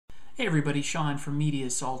Hey everybody, Sean from Media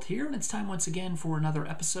Assault here, and it's time once again for another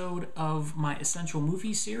episode of my Essential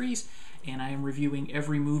Movies series, and I am reviewing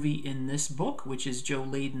every movie in this book, which is Joe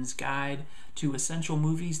Layden's Guide to Essential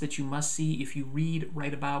Movies That You Must See If You Read,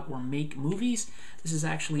 Write About, or Make Movies. This is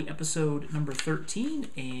actually episode number 13,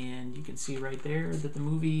 and you can see right there that the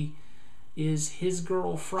movie is His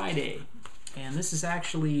Girl Friday, and this is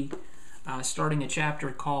actually starting a chapter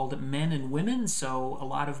called Men and Women, so a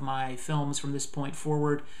lot of my films from this point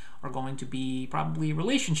forward are going to be probably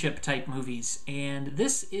relationship type movies, and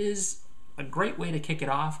this is a great way to kick it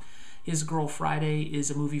off. His Girl Friday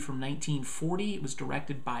is a movie from 1940. It was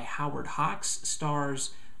directed by Howard Hawks,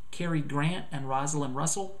 stars Cary Grant and Rosalind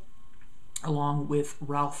Russell, along with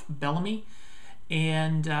Ralph Bellamy.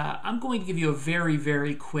 And I'm going to give you a very,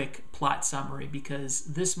 very quick plot summary because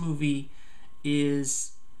this movie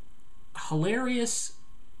is hilarious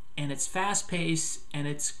and it's fast-paced and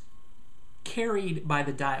it's carried by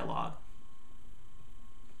the dialogue.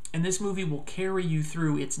 And this movie will carry you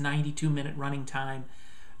through its 92-minute running time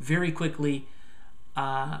very quickly.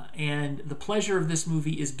 And the pleasure of this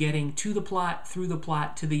movie is getting to the plot, through the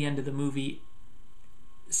plot, to the end of the movie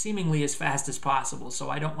seemingly as fast as possible. So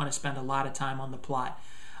I don't want to spend a lot of time on the plot.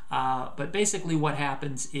 But basically what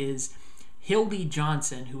happens is Hildy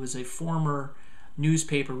Johnson, who is a former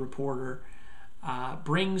newspaper reporter,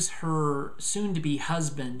 brings her soon-to-be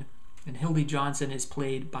husband, and Hildy Johnson is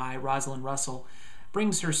played by Rosalind Russell,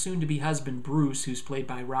 brings her soon-to-be husband, Bruce, who's played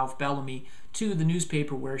by Ralph Bellamy, to the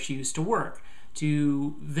newspaper where she used to work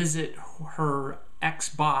to visit her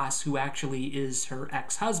ex-boss, who actually is her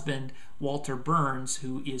ex-husband, Walter Burns,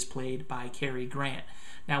 who is played by Cary Grant.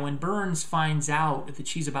 Now, when Burns finds out that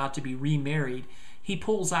she's about to be remarried, he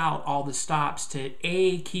pulls out all the stops to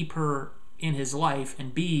A, keep her in his life,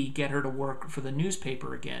 and B, get her to work for the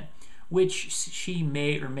newspaper again, which she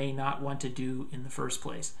may or may not want to do in the first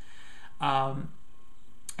place. And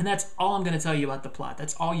that's all I'm going to tell you about the plot.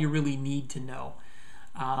 That's all you really need to know.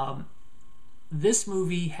 This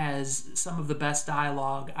movie has some of the best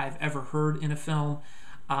dialogue I've ever heard in a film.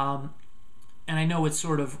 And I know it's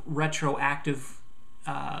sort of retroactive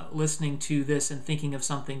listening to this and thinking of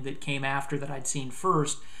something that came after that I'd seen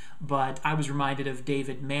first, but I was reminded of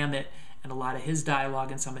David Mamet and a lot of his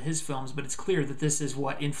dialogue in some of his films, but it's clear that this is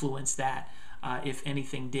what influenced that, if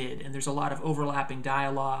anything did. And there's a lot of overlapping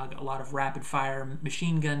dialogue, a lot of rapid-fire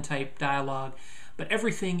machine gun type dialogue, but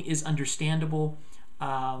everything is understandable,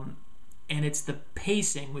 and it's the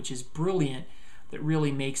pacing, which is brilliant, that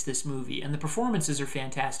really makes this movie. And the performances are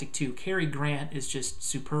fantastic too. Cary Grant is just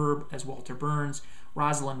superb as Walter Burns.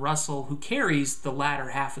 Rosalind Russell, who carries the latter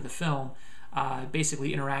half of the film,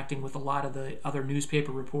 basically interacting with a lot of the other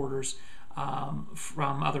newspaper reporters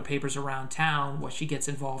from other papers around town, while she gets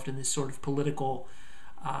involved in this sort of political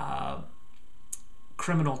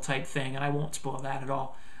criminal type thing, and I won't spoil that at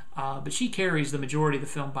all. But she carries the majority of the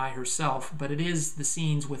film by herself, but it is the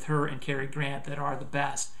scenes with her and Cary Grant that are the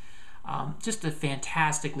best. Just a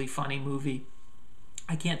fantastically funny movie.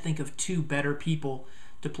 I can't think of two better people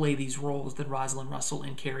to play these roles than Rosalind Russell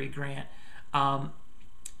and Cary Grant.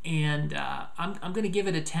 And I'm going to give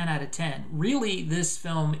it a 10 out of 10. Really, this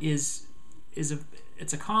film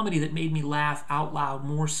it's a comedy that made me laugh out loud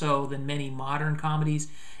more so than many modern comedies.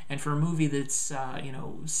 And for a movie that's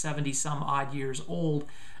 70 some odd years old,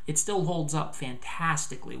 it still holds up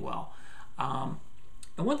fantastically well. And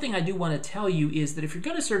one thing I do want to tell you is that if you're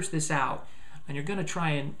going to search this out and you're going to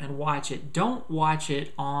try and watch it, don't watch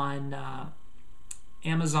it on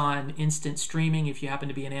Amazon Instant Streaming if you happen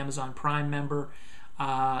to be an Amazon Prime member.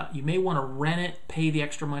 You may want to rent it, pay the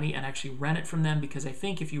extra money, and actually rent it from them, because I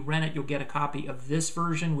think if you rent it, you'll get a copy of this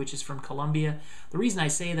version, which is from Columbia. The reason I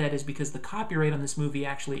say that is because the copyright on this movie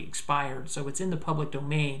actually expired, so it's in the public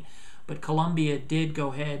domain, but Columbia did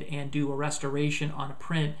go ahead and do a restoration on a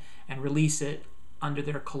print and release it under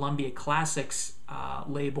their Columbia Classics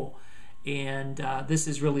label. And this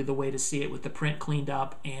is really the way to see it, with the print cleaned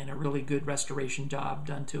up and a really good restoration job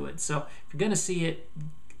done to it. So if you're going to see it,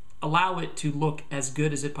 allow it to look as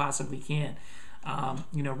good as it possibly can.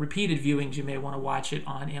 Repeated viewings, you may want to watch it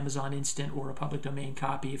on Amazon Instant or a public domain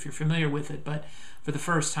copy if you're familiar with it, but for the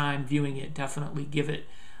first time viewing it, definitely give it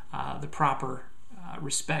the proper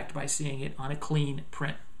respect by seeing it on a clean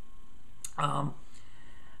print.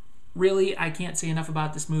 Really, I can't say enough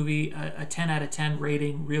about this movie. A 10 out of 10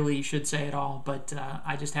 rating really should say it all, but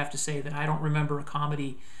I just have to say that I don't remember a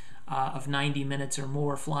comedy of 90 minutes or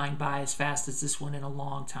more flying by as fast as this one in a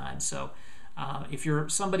long time. So If you're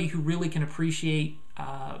somebody who really can appreciate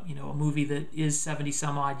a movie that is 70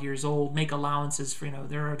 some odd years old, make allowances for,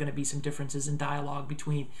 there are going to be some differences in dialogue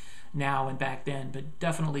between now and back then, but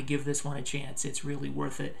definitely give this one a chance. It's really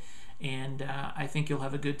worth it, and I think you'll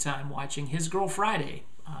have a good time watching His Girl Friday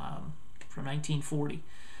from 1940.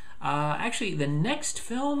 Actually, the next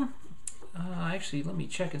film, let me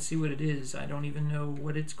check and see what it is. I don't even know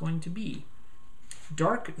what it's going to be.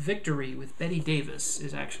 Dark Victory with Bette Davis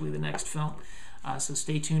is actually the next film. So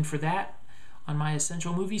stay tuned for that on my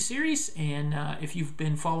Essential Movie series. And if you've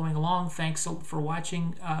been following along, thanks for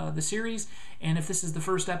watching the series. And if this is the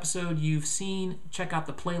first episode you've seen, check out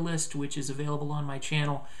the playlist, which is available on my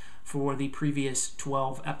channel for the previous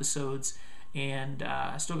 12 episodes. And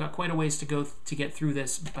I still got quite a ways to go to get through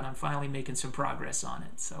this, but I'm finally making some progress on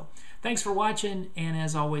it. So thanks for watching, and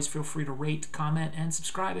as always, feel free to rate, comment, and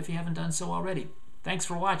subscribe if you haven't done so already. Thanks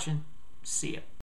for watching. See ya.